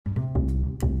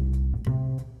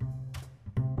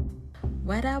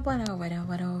What up,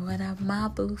 my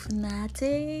boo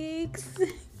fanatics?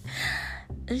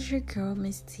 It's your girl,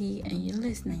 Miss T, and you're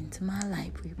listening to my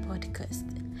library podcast.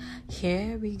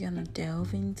 Here, we're gonna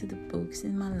delve into the books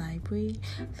in my library,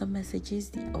 the messages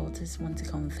the authors want to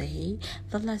convey,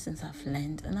 the lessons I've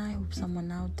learned, and I hope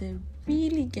someone out there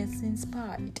really gets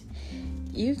inspired.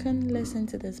 You can listen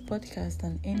to this podcast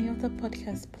on any of the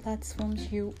podcast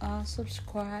platforms you are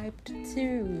subscribed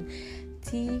to.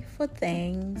 T for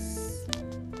thanks.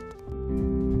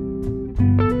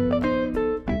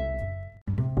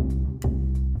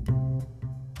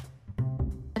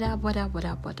 What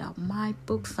up, my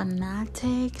book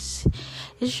fanatics?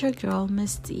 It's your girl,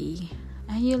 Miss T,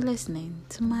 and you're listening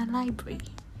to my library.